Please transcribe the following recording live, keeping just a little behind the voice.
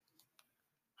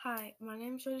Hi, my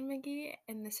name is Jordan McGee,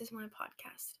 and this is my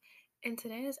podcast. In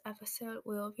today's episode,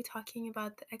 we will be talking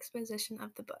about the exposition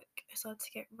of the book. So let's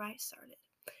get right started.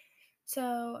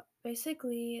 So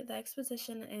basically, the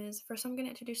exposition is first I'm going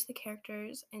to introduce the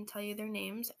characters and tell you their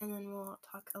names, and then we'll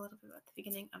talk a little bit about the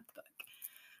beginning of the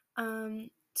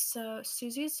book. So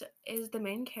Susie is the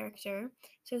main character.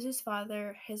 Susie's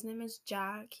father, his name is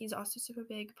Jack. He's also a super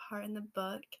big part in the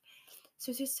book.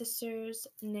 Susie's sister's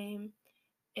name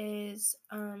is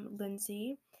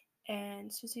Lindsay,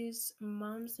 and Susie's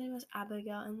mom's name is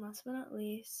Abigail, and last but not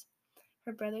least,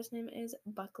 her brother's name is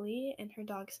Buckley, and her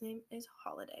dog's name is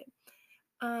Holiday.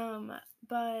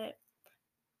 But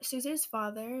Susie's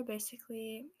father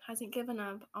basically hasn't given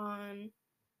up on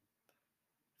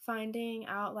finding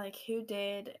out like who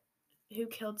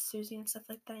killed Susie and stuff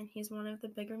like that, and he's one of the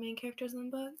bigger main characters in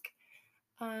the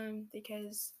book.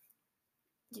 Because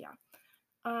yeah.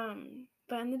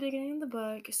 But in the beginning of the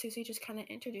book, Susie just kind of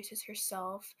introduces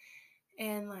herself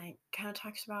and like kind of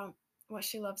talks about what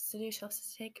she loves to do. She loves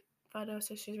to take photos,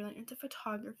 so she's really into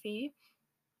photography.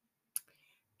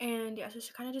 And yeah, so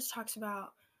she kind of just talks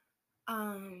about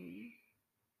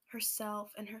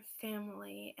herself and her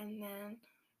family, and then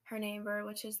her neighbor,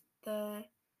 which is the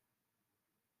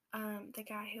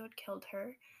guy who had killed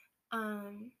her.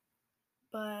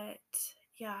 But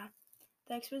yeah,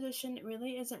 the exposition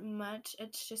really isn't much.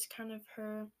 It's just kind of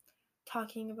her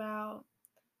talking about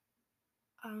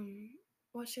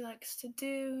what she likes to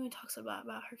do, and talks about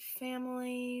her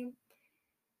family.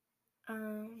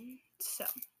 So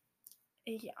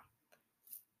yeah.